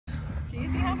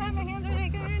have my hands ready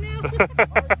to go right now.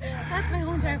 That's my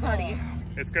whole entire body.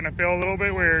 It's gonna feel a little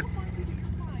bit weird.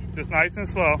 Just nice and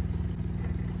slow.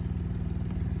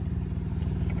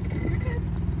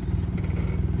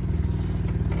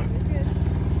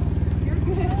 You're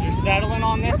good. You're settling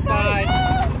on this side.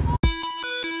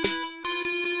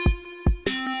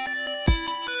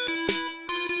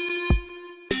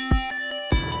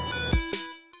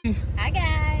 Hi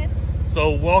guys.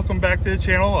 So welcome back to the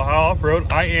channel, Ohio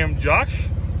Off-Road. I am Josh.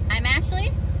 I'm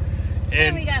Ashley.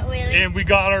 And we got Willie. And we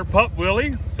got our pup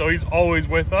Willie, so he's always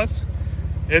with us.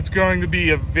 It's going to be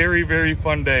a very, very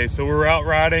fun day. So we're out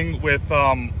riding with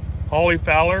Hollie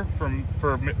Fowler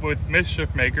with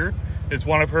Mischiefmaker. It's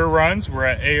one of her runs. We're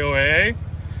at AOAA.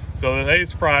 So today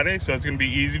is Friday, so it's going to be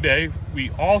an easy day. We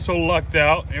also lucked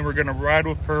out and we're going to ride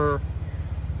with her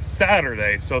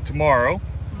Saturday, so tomorrow.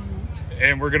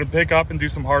 And we're going to pick up and do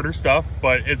some harder stuff,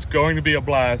 but it's going to be a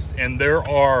blast. And there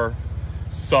are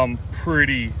some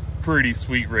pretty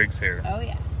sweet rigs here. Oh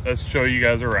yeah. Let's show you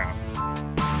guys around.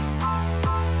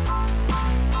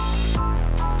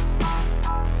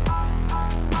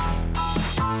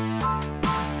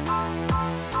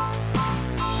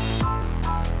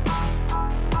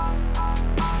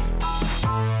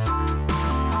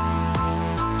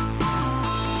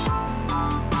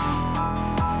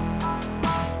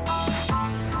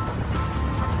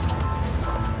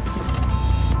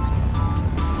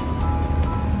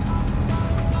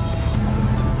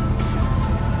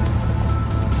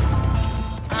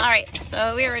 Alright,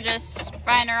 so we were just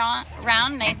riding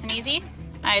around nice and easy.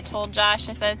 I told Josh,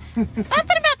 I said,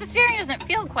 something about the steering doesn't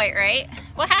feel quite right.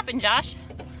 What happened, Josh?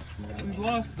 We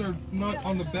lost our nut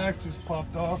on the back, just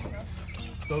popped off.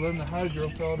 So then the hydro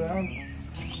fell down.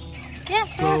 Yeah,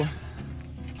 So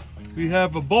we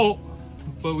have a bolt,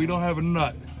 but we don't have a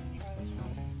nut.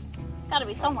 It's gotta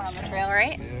be somewhere on the trail,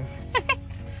 right? Yeah.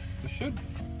 It should.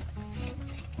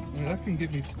 I mean, that can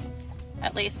get me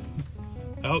At least.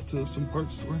 out to some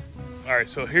parts store. All right,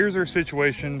 so here's our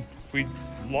situation. We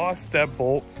lost that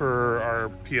bolt for our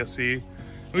PSC.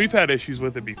 We've had issues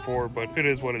with it before, but it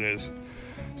is what it is.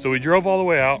 So we drove all the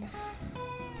way out.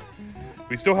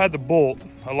 We still had the bolt.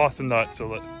 I lost the nut, so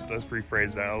let's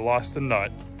rephrase that. I lost the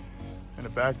nut and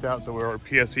it backed out to where our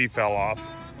PSC fell off.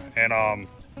 And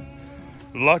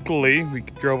luckily, we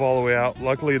drove all the way out.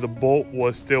 Luckily, the bolt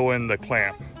was still in the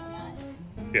clamp.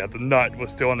 Yeah, the nut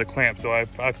was still in the clamp. So I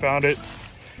found it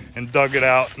and dug it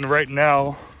out. And right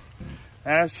now,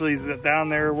 Ashley's down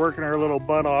there working her little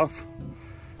butt off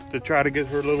to try to get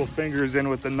her little fingers in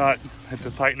with the nut and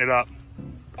to tighten it up.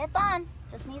 It's on,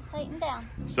 just needs to tighten down.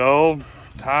 So,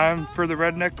 time for the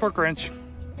redneck torque wrench.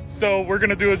 So we're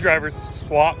gonna do a driver's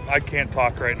swap. I can't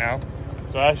talk right now.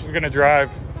 So Ashley's gonna drive.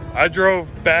 I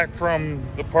drove back from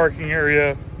the parking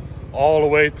area all the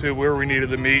way to where we needed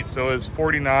to meet. So it's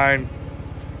 49,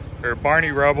 or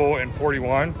Barney Rebel and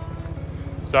 41.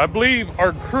 So I believe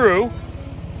our crew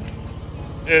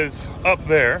is up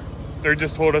there. They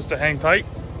just told us to hang tight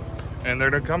and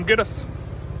they're gonna come get us.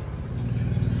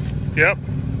 Yep.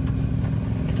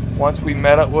 Once we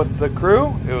met up with the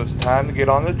crew, it was time to get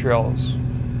on the trails.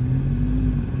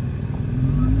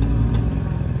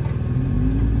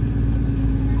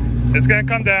 It's gonna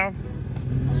come down.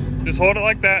 Just hold it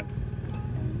like that.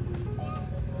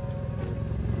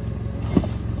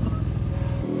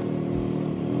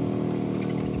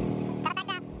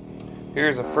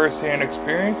 Here's a first-hand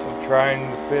experience of trying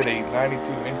to fit a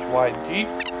 92-inch wide Jeep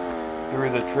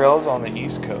through the trails on the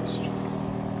East Coast.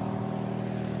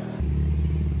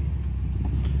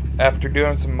 After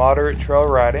doing some moderate trail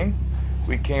riding,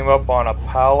 we came up on a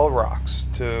pile of rocks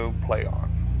to play on.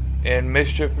 And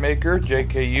Mischiefmaker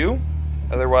JKU,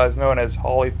 otherwise known as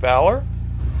Hollie Fowler,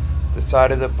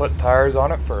 decided to put tires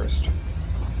on it first.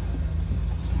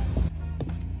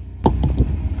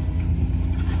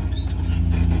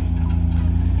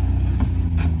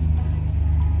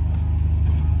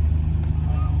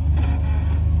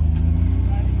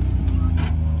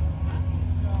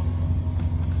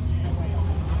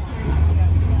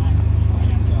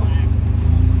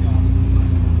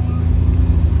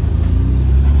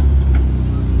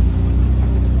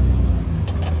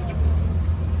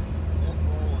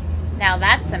 Now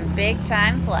that's some big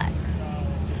time flex.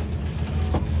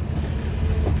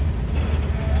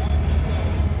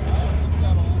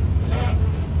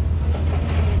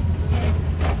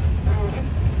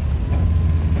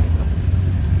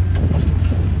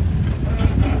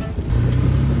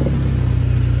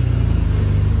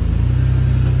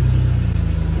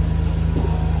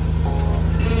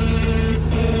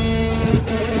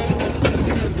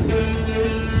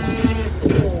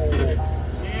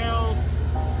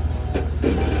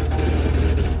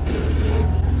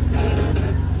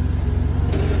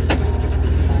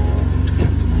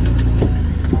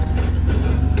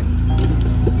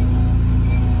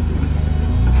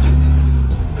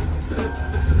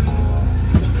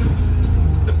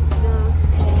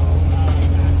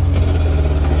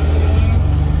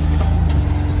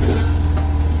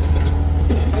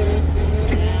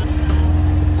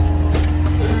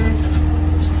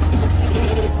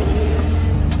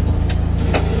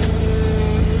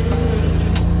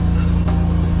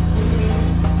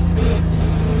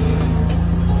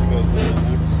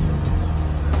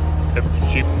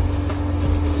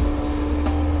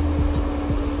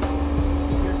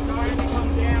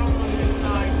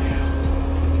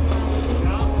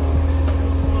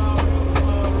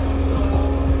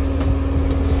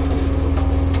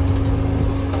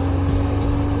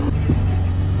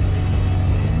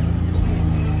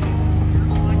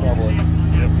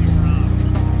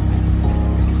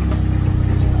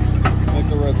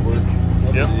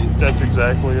 Yep, that's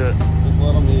exactly it. Just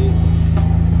let them eat.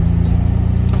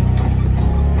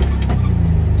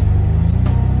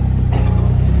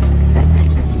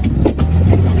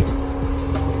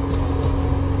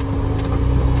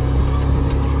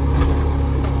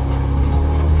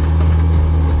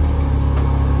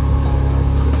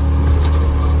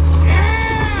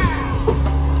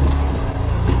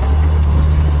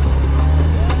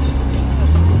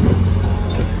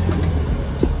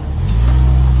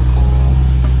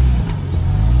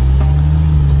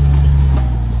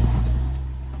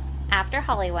 After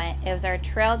Holly went, it was our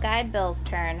trail guide Bill's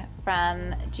turn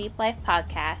from Jeep Life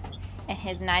Podcast and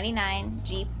his 99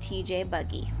 Jeep TJ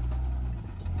Buggy.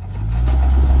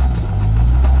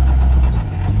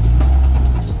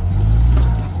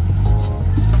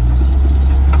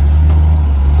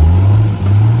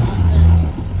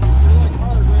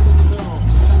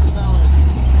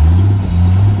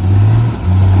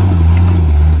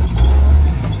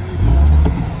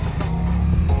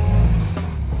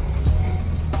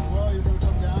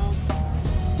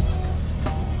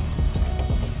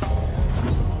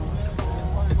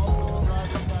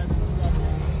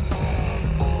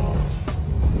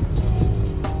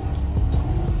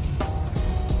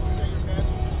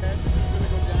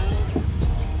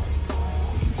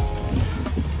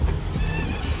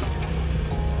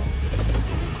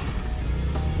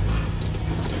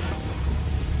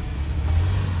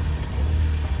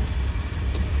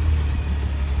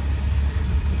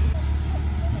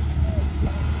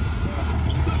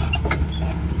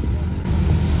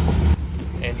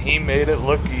 He made it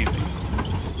look easy.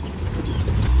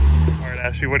 All right,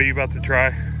 Ashley, what are you about to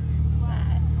try?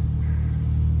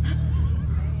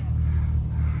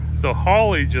 So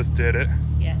Holly just did it.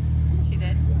 Yes, she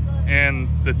did. And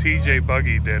the TJ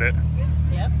Buggy did it.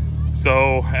 Yep.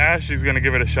 So Ashley's gonna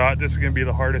give it a shot. This is gonna be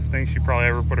the hardest thing she probably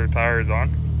ever put her tires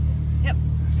on. Yep.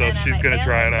 So and she's gonna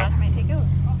try it out. Josh might take over.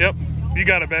 Yep, you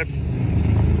got it, babe.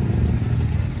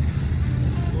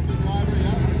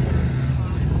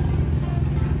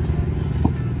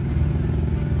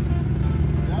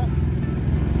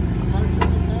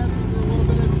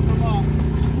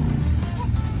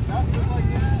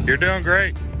 You're doing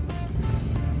great.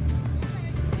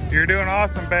 You're doing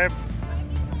awesome, babe.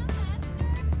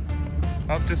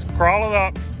 Oh, just crawl it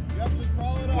up. Yep, just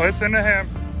crawl it up. Listen to him.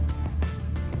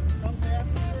 Come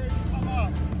passenger, come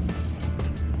up.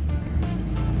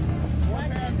 More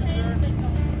passenger.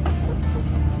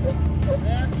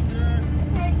 Passenger.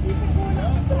 Okay, keep it going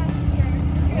up, passenger.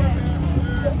 More Good.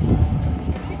 passenger.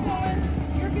 Keep going.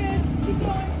 You're good. Keep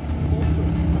going.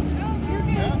 No, you're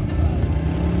good. Yep.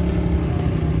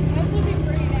 That's looking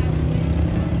great, Ashley.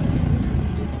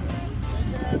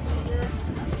 Passenger.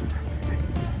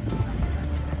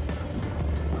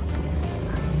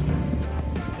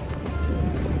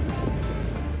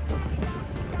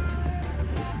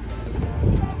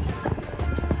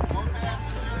 More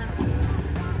passenger.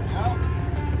 Yep.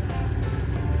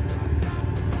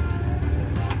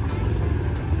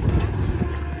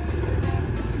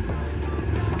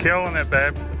 Killing it,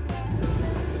 babe.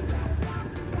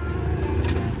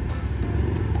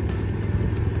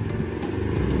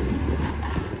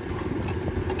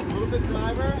 A little bit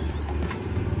driver.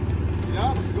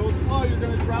 Yep, go slow. You're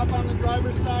going to drop on the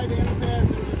driver's side and the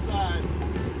passenger side.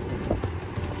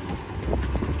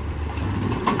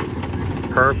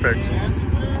 Perfect.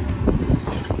 Passenger.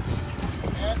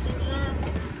 Passenger.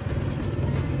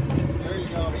 There you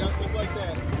go. Yep, just like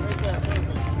that. Right there.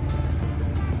 Perfect.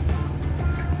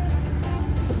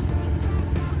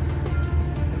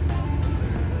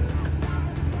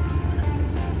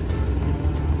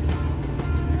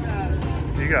 You got it.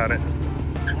 You got it.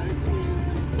 Nice and easy.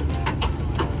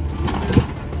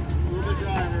 Move the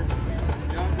driver.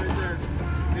 Yep, right there.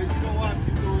 As you go up,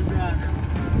 keep going driver.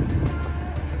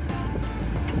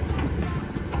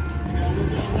 You got a little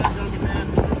bit of ledge on the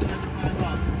passenger side to climb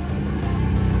up.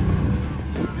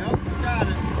 Yep, you got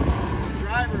it.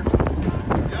 Driver.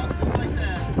 Yep, just like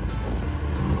that.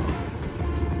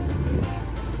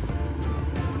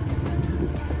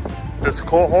 Just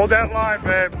hold that line,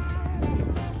 babe.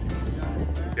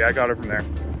 Yeah, I got it from there.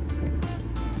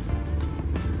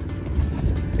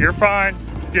 You're fine.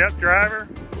 Yep, driver.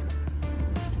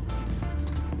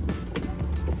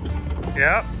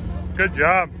 Yep, good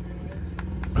job.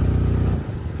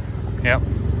 Yep.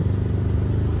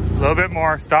 A little bit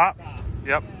more, stop.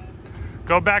 Yep.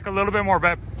 Go back a little bit more,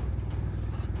 babe.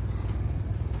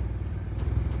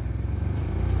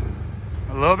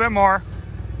 A little bit more.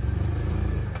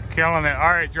 Killing it.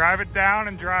 All right, drive it down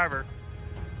and driver.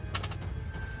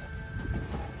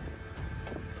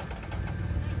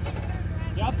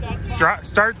 Yep. Yep, that's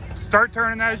fine. Start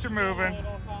turning as you're moving.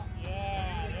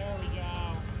 Yeah, there we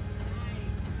go.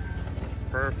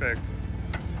 Perfect.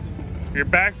 Your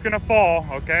back's gonna fall,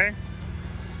 okay?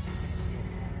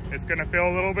 It's gonna feel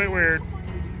a little bit weird.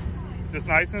 Just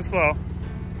nice and slow.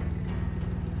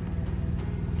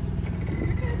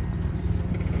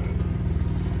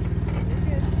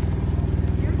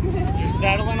 You're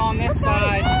settling on this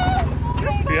side.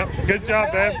 Yep, good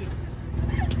job, babe.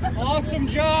 Awesome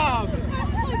job.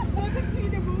 That's like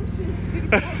 17 emotions.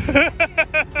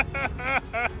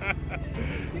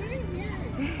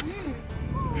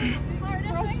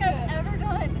 Hardest thing I've ever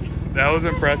done. That was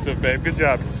impressive, babe. Good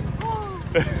job. I just want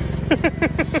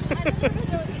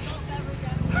to know if you don't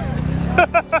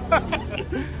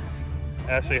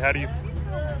Ashley, how do you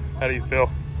feel?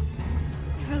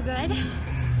 I feel good.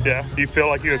 Yeah, do you feel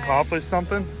like you accomplished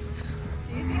something? Do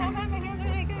you see how bad my hands are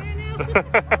making right now?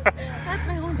 That's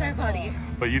my whole entire body.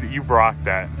 But you rocked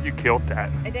that. You killed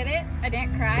that. I did it. I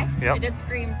didn't cry. Yep. I did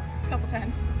scream a couple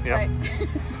times. Yep. But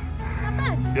not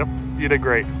bad. Yep, you did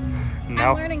great.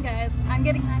 Now, I'm learning, guys. I'm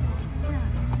getting nice.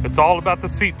 it's all about the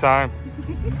seat time.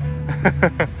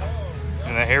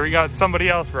 And then here we got somebody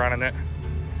else running it.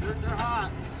 They're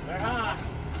hot. They're hot.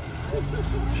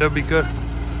 Should be good.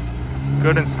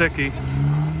 Good and sticky.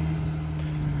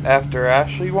 After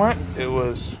Ashley went, it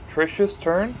was Trisha's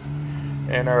turn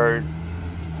and our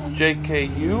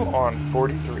JKU on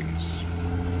 43s.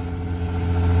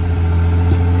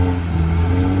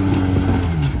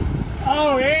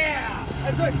 Oh yeah!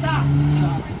 That's right, stop!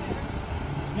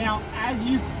 Now, as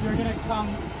you're gonna come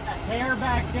a hair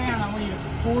back down, I want you to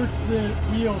force the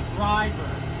wheel driver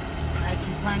as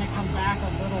you kind of come back a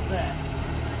little bit.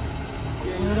 A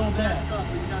little bit.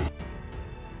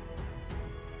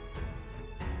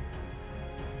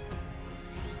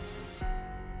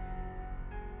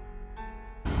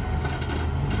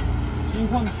 You can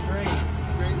come straight.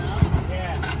 Straight now?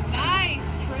 Yeah.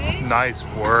 Nice, Trish. Nice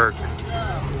work.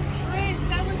 Trish,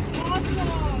 that was awesome.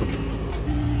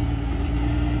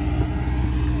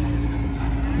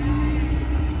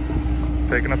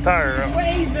 Taking a tire out.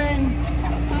 Waving.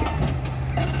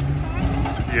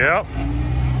 Yep.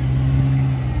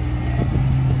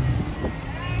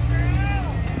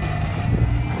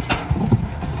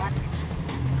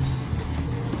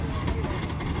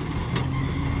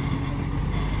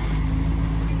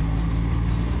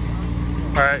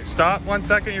 All right, stop 1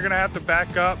 second. You're gonna have to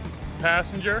back up,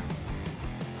 passenger.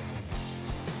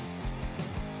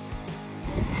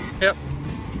 Yep.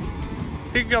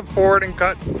 You can go forward and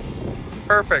cut.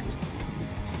 Perfect.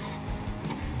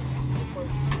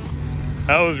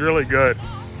 That was really good.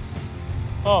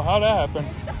 Oh, how'd that happen?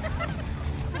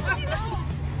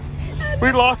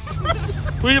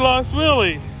 We lost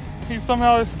Willie. He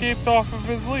somehow escaped off of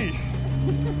his leash.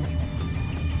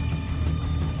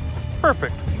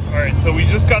 Perfect. All right, so we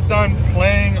just got done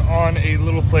playing on a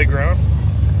little playground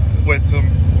with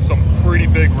some pretty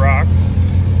big rocks.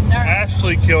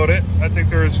 Ashley killed it. I think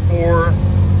there was 4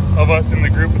 of us in the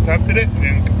group attempted it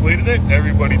and completed it.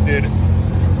 Everybody did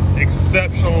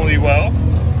exceptionally well.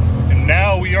 And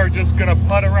now we are just gonna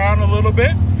putt around a little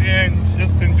bit and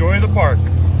just enjoy the park.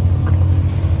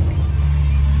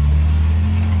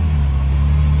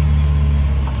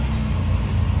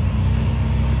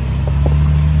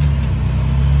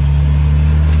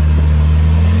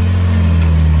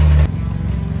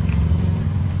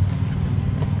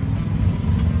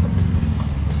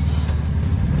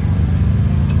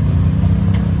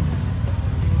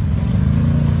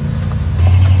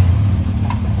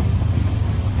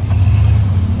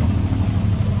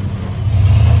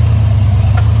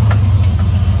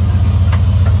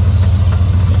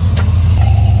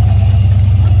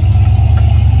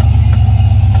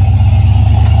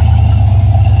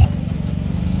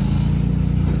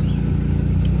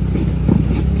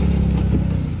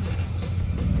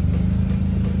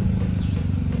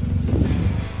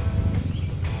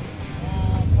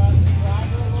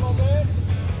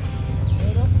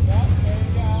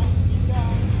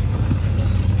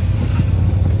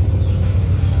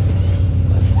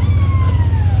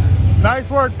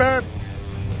 Nice work, babe.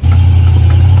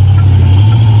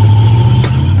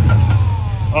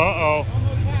 Uh-oh.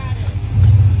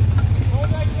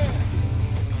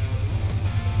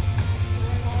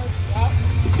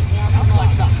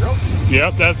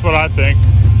 Yep, that's what I think.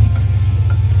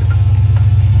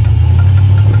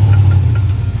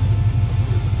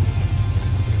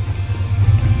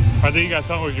 I think you got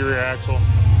something with your rear axle.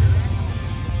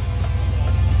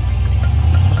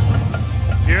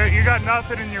 You got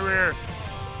nothing in your rear.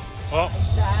 Well,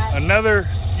 another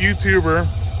YouTuber,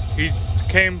 he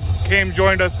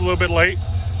joined us a little bit late.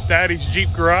 Daddy's Jeep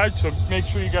Garage, so make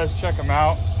sure you guys check him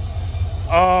out.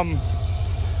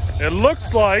 It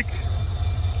looks like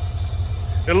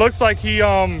he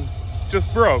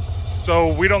just broke,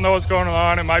 so we don't know what's going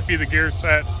on. It might be the gear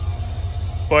set,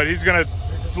 but he's gonna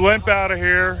limp out of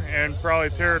here and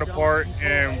probably tear it apart,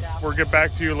 and we'll get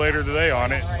back to you later today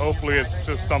on it. Hopefully it's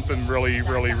just something really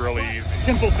easy.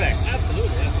 Simple fix.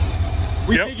 Absolutely.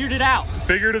 We figured it out.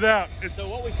 Figured it out. So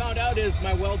what we found out is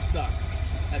my weld stuck.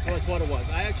 That's what it was.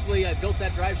 I built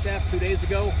that drive shaft 2 days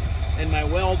ago, and my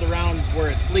weld around where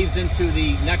it sleeves into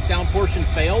the neck down portion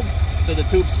failed, so the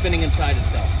tube's spinning inside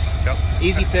itself. Yep.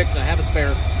 Easy fix. I have a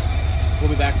spare. We'll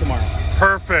be back tomorrow.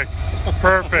 Perfect.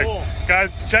 Perfect. Cool.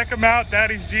 Guys, check him out,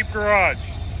 Daddy's Jeep Garage.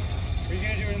 What are you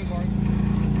gonna do in the car?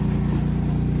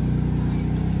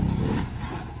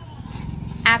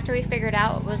 After we figured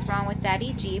out what was wrong with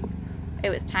Daddy Jeep, it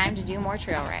was time to do more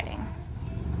trail riding.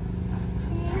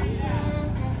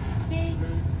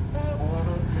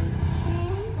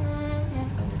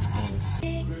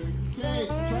 Okay,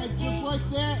 try it just like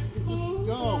that. Just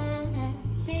go.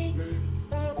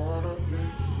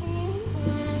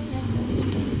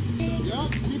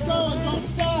 Yep, keep going. Don't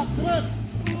stop. Come on.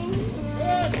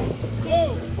 Good. Go.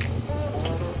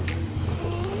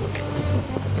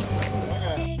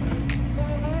 Okay.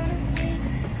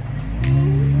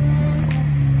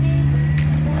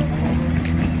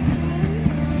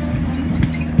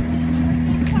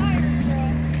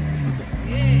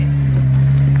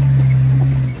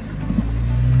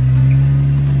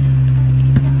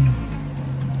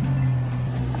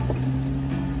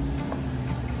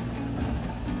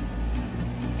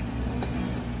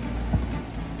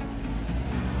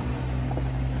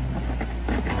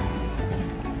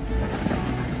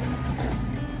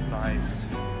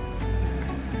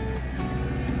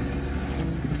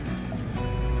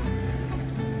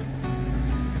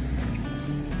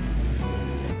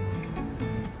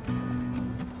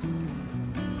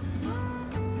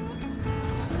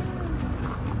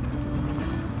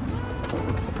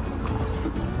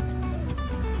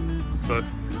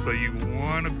 So you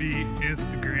want to be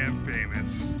Instagram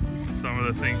famous. Some of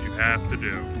the things you have to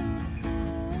do.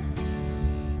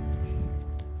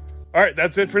 All right,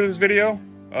 that's it for this video.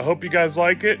 I hope you guys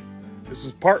like it. This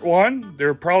is part 1. There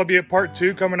will probably be a part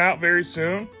 2 coming out very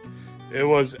soon. It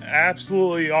was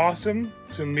absolutely awesome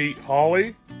to meet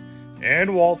Hollie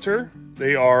and Walter.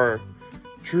 They are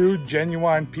true,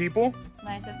 genuine people.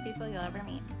 Nicest people you'll ever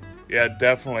meet. Yeah,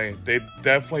 definitely. They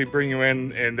definitely bring you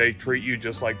in and they treat you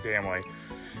just like family.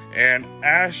 And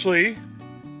Ashley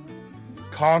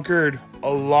conquered a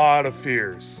lot of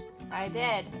fears. I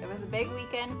did. It was a big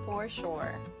weekend for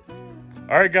sure.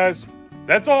 All right, guys,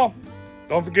 that's all.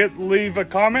 Don't forget to leave a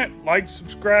comment, like,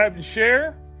 subscribe, and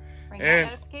share. Ring And-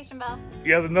 that notification bell.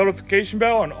 Yeah, the notification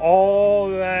bell and all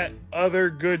that other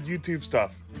good YouTube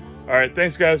stuff. All right,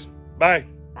 thanks, guys. Bye.